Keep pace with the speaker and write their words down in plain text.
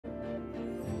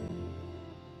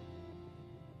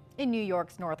In New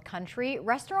York's North Country,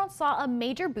 restaurants saw a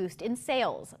major boost in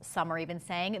sales. Some are even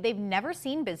saying they've never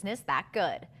seen business that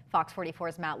good. Fox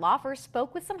 44's Matt Laufer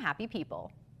spoke with some happy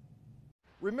people.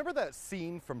 Remember that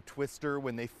scene from Twister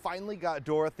when they finally got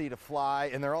Dorothy to fly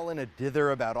and they're all in a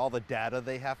dither about all the data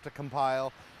they have to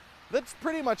compile? That's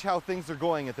pretty much how things are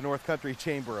going at the North Country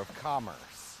Chamber of Commerce.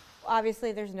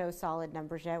 Obviously, there's no solid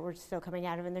numbers yet. We're still coming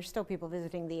out of it, and there's still people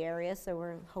visiting the area, so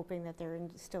we're hoping that they're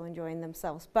still enjoying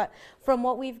themselves. But from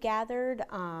what we've gathered,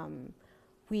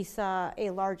 we saw a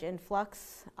large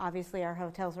influx. Obviously, our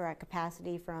hotels were at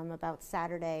capacity from about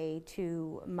Saturday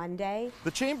to Monday.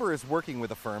 The Chamber is working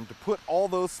with a firm to put all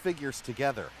those figures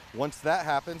together. Once that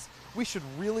happens, we should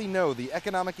really know the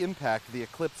economic impact the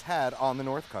eclipse had on the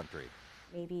North Country.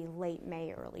 Maybe late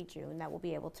May, early June, that we'll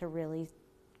be able to really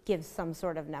give some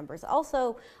sort of numbers.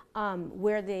 Also,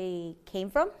 where they came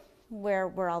from,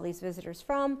 where all these visitors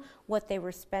from, what they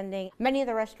were spending. Many of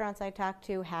the restaurants I talked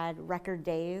to had record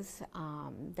days.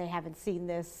 They haven't seen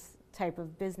this type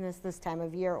of business this time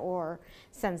of year or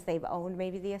since they've owned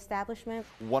maybe the establishment.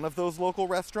 One of those local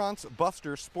restaurants,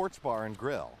 Buster's Sports Bar and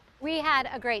Grill. We had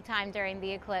a great time during the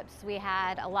eclipse. We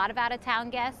had a lot of out-of-town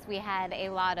guests. We had a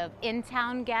lot of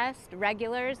in-town guests.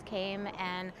 Regulars came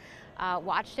and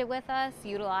watched it with us,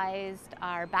 utilized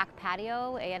our back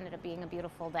patio. It ended up being a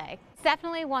beautiful day. It's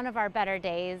definitely one of our better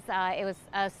days. It was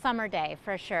a summer day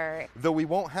for sure. Though we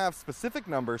won't have specific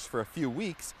numbers for a few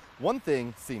weeks, one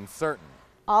thing seems certain.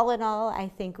 All in all, I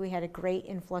think we had a great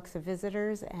influx of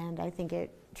visitors, and I think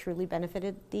it truly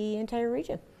benefited the entire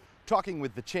region. Talking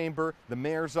with the Chamber, the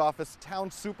Mayor's office,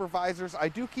 town supervisors, I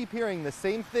do keep hearing the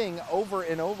same thing over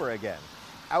and over again.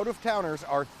 Out-of-towners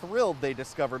are thrilled they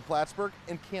discovered Plattsburgh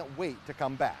and can't wait to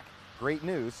come back. Great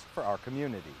news for our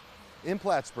community. In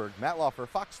Plattsburgh, Matt Laufer,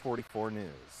 Fox 44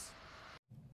 News.